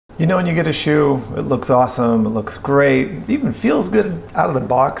You know, when you get a shoe, it looks awesome, it looks great, it even feels good out of the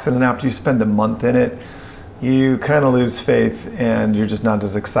box, and then after you spend a month in it, you kind of lose faith and you're just not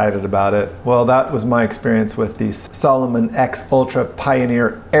as excited about it. Well, that was my experience with the Salomon X Ultra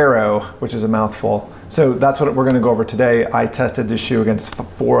Pioneer Aero, which is a mouthful. So that's what we're gonna go over today. I tested this shoe against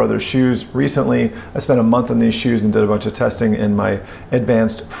 4 other shoes recently. I spent a month in these shoes and did a bunch of testing in my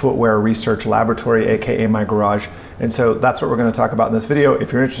advanced footwear research laboratory, AKA my garage. And so that's what we're gonna talk about in this video.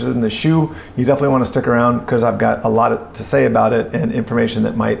 If you're interested in the shoe, you definitely wanna stick around because I've got a lot to say about it and information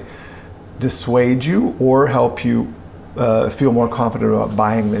that might dissuade you or help you feel more confident about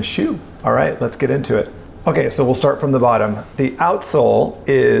buying this shoe. All right, let's get into it. Okay, so we'll start from the bottom. The outsole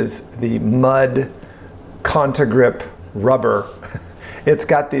is the mud Contagrip rubber. It's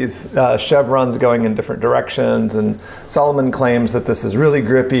got these chevrons going in different directions, and Salomon claims that this is really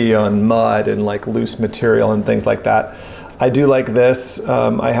grippy on mud and like loose material and things like that. I do like this.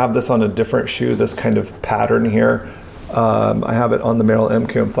 I have this on a different shoe, this kind of pattern here. I have it on the Merrell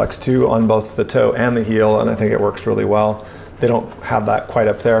MQM Flex 2 on both the toe and the heel, and I think it works really well. They don't have that quite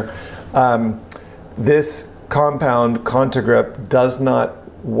up there. This compound Contagrip does not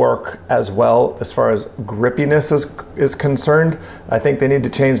work as well as far as grippiness is concerned. I think they need to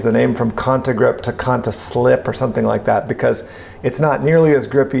change the name from Contagrip to Contaslip or something like that, because it's not nearly as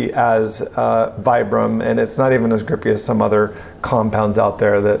grippy as Vibram, and it's not even as grippy as some other compounds out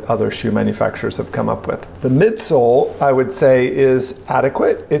there that other shoe manufacturers have come up with. The midsole, I would say, is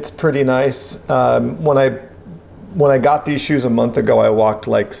adequate. It's pretty nice. When I got these shoes a month ago, I walked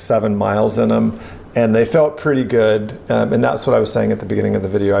like 7 miles in them, and they felt pretty good, and that's what I was saying at the beginning of the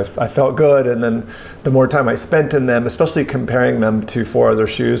video. I felt good, and then the more time I spent in them, especially comparing them to 4 other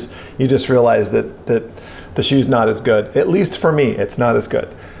shoes, you just realize that the shoe's not as good. At least for me, it's not as good.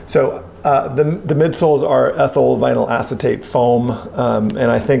 So the midsoles are ethyl vinyl acetate foam, and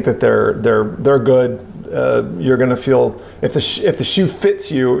I think that they're good. You're gonna feel, if the shoe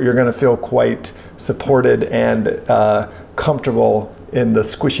fits you, you're gonna feel quite supported and comfortable in the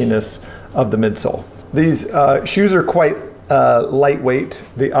squishiness of the midsole. These shoes are quite lightweight.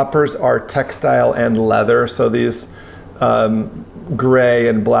 The uppers are textile and leather, so these gray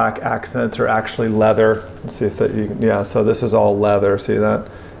and black accents are actually leather. Let's see if that, yeah, so this is all leather, see that?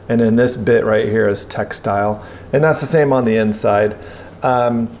 And then this bit right here is textile, and that's the same on the inside.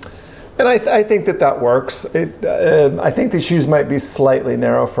 And I think that works. I think the shoes might be slightly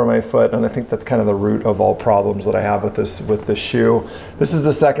narrow for my foot, and I think that's kind of the root of all problems that I have with this shoe. This is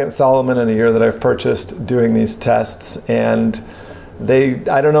the second Salomon in a year that I've purchased doing these tests, and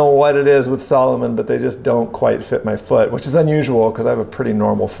I don't know what it is with Salomon, but they just don't quite fit my foot, which is unusual because I have a pretty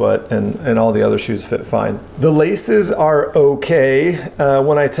normal foot, and all the other shoes fit fine. The laces are okay.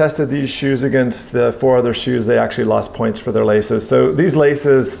 When I tested these shoes against the 4 other shoes, they actually lost points for their laces. So these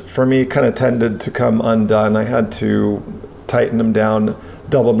laces, for me, kind of tended to come undone. I had to tighten them down,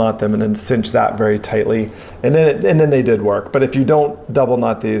 double knot them, and then cinch that very tightly. And then they did work. But if you don't double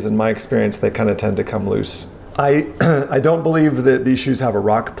knot these, in my experience, they kind of tend to come loose. I don't believe that these shoes have a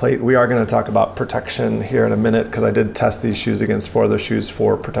rock plate. We are going to talk about protection here in a minute because I did test these shoes against 4 other shoes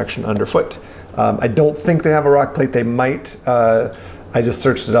for protection underfoot. I don't think they have a rock plate. They might. I just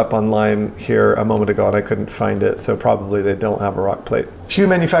searched it up online here a moment ago and I couldn't find it, so probably they don't have a rock plate. Shoe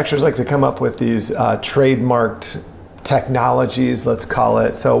manufacturers like to come up with these trademarked technologies, let's call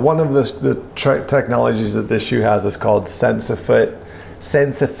it. So one of the technologies that this shoe has is called SensaFit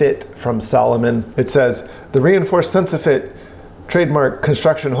from Salomon. It says, the reinforced SensaFit trademark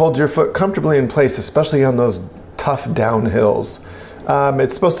construction holds your foot comfortably in place, especially on those tough downhills.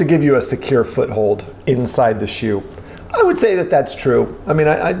 It's supposed to give you a secure foothold inside the shoe. I would say that that's true. I mean,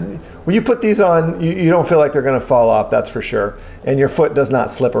 when you put these on, you don't feel like they're gonna fall off, that's for sure. And your foot does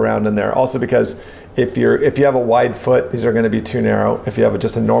not slip around in there. Also because if you have a wide foot, these are gonna be too narrow. If you have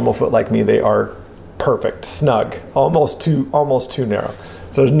just a normal foot like me, they are perfect, snug, almost too narrow.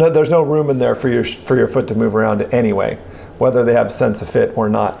 So there's no room in there for your foot to move around anyway, whether they have SensaFit or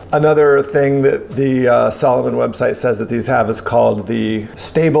not. Another thing that the Salomon website says that these have is called the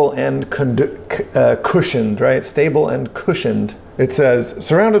stable and cushioned, right? Stable and cushioned. It says,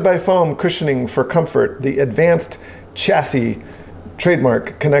 surrounded by foam cushioning for comfort, the advanced chassis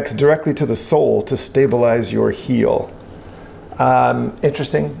trademark connects directly to the sole to stabilize your heel.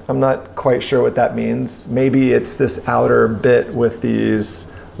 Interesting. I'm not quite sure what that means. Maybe it's this outer bit with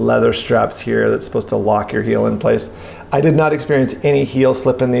these leather straps here that's supposed to lock your heel in place. I did not experience any heel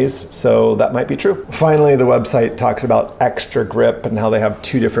slip in these, so that might be true. Finally, the website talks about extra grip and how they have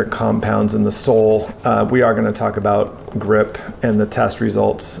 2 different compounds in the sole. We are going to talk about grip and the test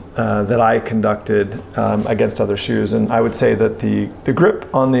results that I conducted against other shoes. And I would say that the grip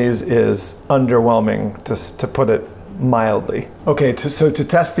on these is underwhelming, to put it mildly. Okay, so to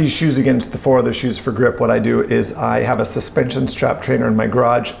test these shoes against the 4 other shoes for grip, what I do is I have a suspension strap trainer in my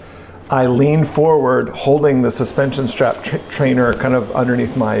garage. I lean forward holding the suspension strap trainer kind of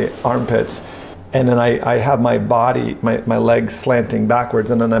underneath my armpits, and then I have my body, my legs slanting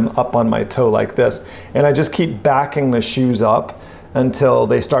backwards, and then I'm up on my toe like this. And I just keep backing the shoes up until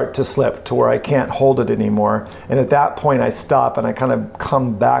they start to slip to where I can't hold it anymore. And at that point I stop and I kind of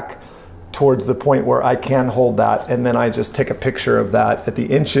come back towards the point where I can hold that, and then I just take a picture of that at the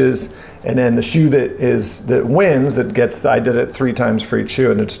inches, and then the shoe that wins, I did it 3 times for each shoe,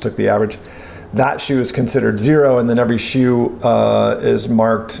 and it just took the average. That shoe is considered 0, and then every shoe is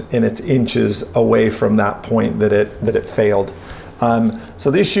marked in its inches away from that point that it failed.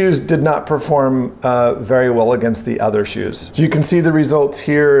 So these shoes did not perform very well against the other shoes. So you can see the results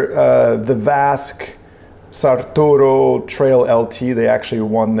here. The Vasque Sartoro Trail LT, they actually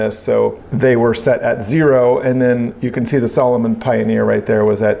won this, so they were set at 0, and then you can see the Salomon Pioneer right there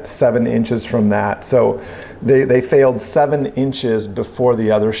was at 7 inches from that. So they failed 7 inches before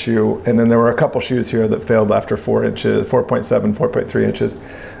the other shoe, and then there were a couple shoes here that failed after 4 inches, 4.7, 4.3 inches,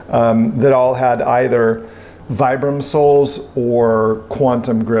 that all had either Vibram soles or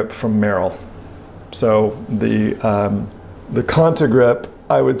Quantum grip from Merrell. So the Conta grip,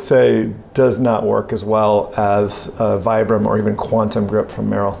 I would say, does not work as well as Vibram or even Quantum grip from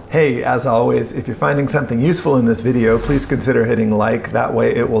Merrell. Hey, as always, if you're finding something useful in this video, please consider hitting like. That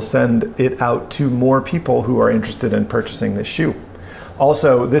way it will send it out to more people who are interested in purchasing this shoe.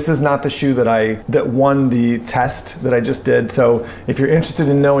 Also, this is not the shoe that won the test that I just did. So if you're interested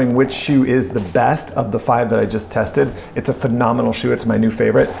in knowing which shoe is the best of the 5 that I just tested, it's a phenomenal shoe. It's my new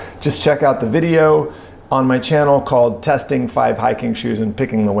favorite. Just check out the video on my channel called Testing 5 Hiking Shoes and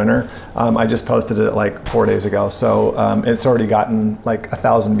Picking the Winner. I just posted it like 4 days ago, so it's already gotten like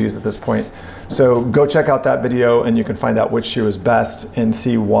 1,000 views at this point. So go check out that video and you can find out which shoe is best and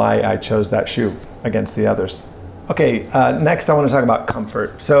see why I chose that shoe against the others. Okay, next I want to talk about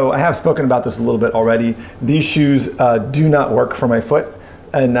comfort. So I have spoken about this a little bit already. These shoes do not work for my foot,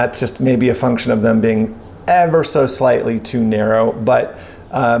 and that's just maybe a function of them being ever so slightly too narrow, but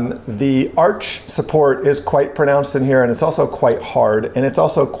the arch support is quite pronounced in here, and it's also quite hard, and it's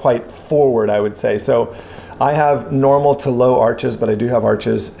also quite forward, I would say. So I have normal to low arches, but I do have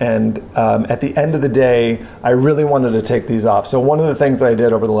arches, and at the end of the day, I really wanted to take these off. So one of the things that I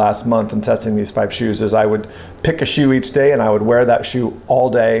did over the last month in testing these 5 shoes is I would pick a shoe each day, and I would wear that shoe all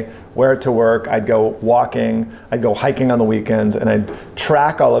day, wear it to work. I'd go walking, I'd go hiking on the weekends, and I'd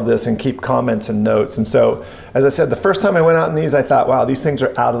track all of this and keep comments and notes. And so, as I said, the first time I went out in these, I thought, wow, these things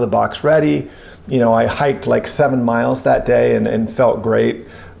are out of the box ready. You know, I hiked like 7 miles that day and felt great.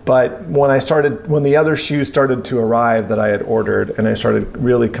 But when the other shoes started to arrive that I had ordered, and I started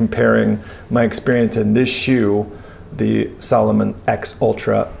really comparing my experience in this shoe, the Salomon X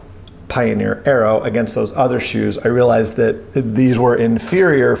Ultra Pioneer Aero, against those other shoes, I realized that these were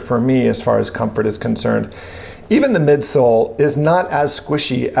inferior for me as far as comfort is concerned. Even the midsole is not as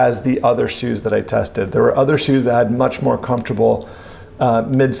squishy as the other shoes that I tested. There were other shoes that had much more comfortable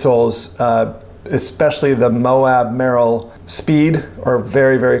midsoles, especially the Moab Merrell Speed are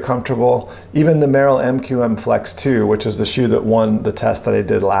very, very comfortable. Even the Merrell MQM Flex 2, which is the shoe that won the test that I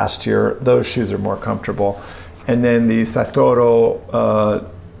did last year, those shoes are more comfortable. And then the Sartoro,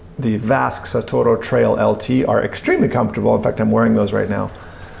 the Vasque Sartoro Trail LT are extremely comfortable. In fact, I'm wearing those right now.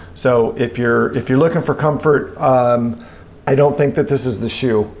 So if you're looking for comfort, I don't think that this is the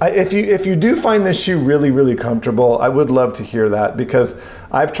shoe. If you do find this shoe really, really comfortable, I would love to hear that, because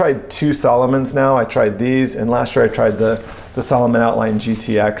I've tried 2 Salomons now. I tried these, and last year I tried the Salomon Outline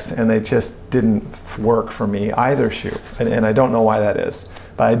GTX, and they just didn't work for me, either shoe. And I don't know why that is.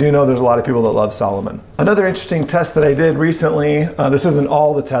 But I do know there's a lot of people that love Salomon. Another interesting test that I did recently, this isn't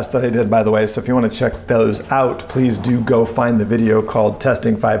all the tests that I did, by the way, so if you want to check those out, please do go find the video called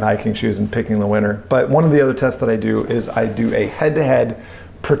Testing 5 Hiking Shoes and Picking the Winner. But one of the other tests that I do is I do a head-to-head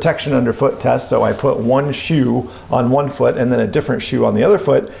protection underfoot test. So I put one shoe on one foot and then a different shoe on the other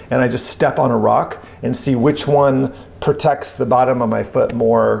foot, and I just step on a rock and see which one protects the bottom of my foot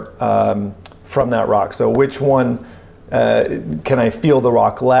more from that rock. So which one can I feel the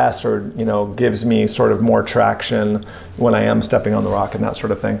rock less, or gives me sort of more traction when I am stepping on the rock and that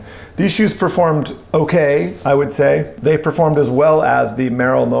sort of thing. These shoes performed okay, I would say. They performed as well as the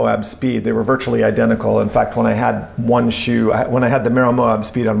Merrell Moab Speed. They were virtually identical. In fact, when I had one shoe, when I had the Merrell Moab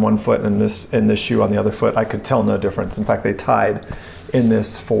Speed on one foot and this shoe on the other foot, I could tell no difference. In fact, they tied in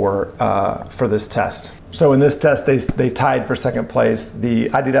this for this test. So in this test, they tied for second place. The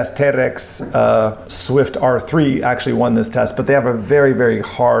Adidas T-Rex Swift R3 actually won this test, but they have a very, very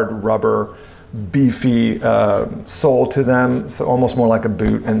hard rubber, beefy sole to them, so almost more like a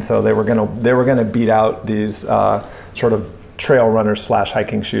boot. And so they were gonna beat out these sort of trail runner /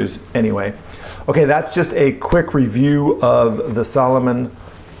 hiking shoes anyway. Okay, that's just a quick review of the Salomon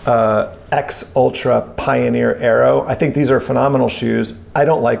X Ultra Pioneer Aero. I think these are phenomenal shoes. I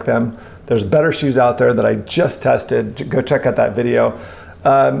don't like them. There's better shoes out there that I just tested. Go check out that video.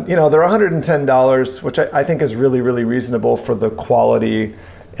 They're $110, which I think is really, really reasonable for the quality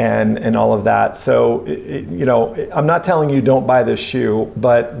and all of that. So, I'm not telling you don't buy this shoe,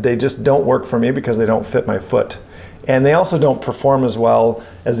 but they just don't work for me because they don't fit my foot. And they also don't perform as well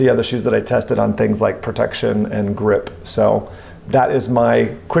as the other shoes that I tested on things like protection and grip. So that is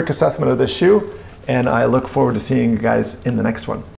my quick assessment of this shoe, and I look forward to seeing you guys in the next one.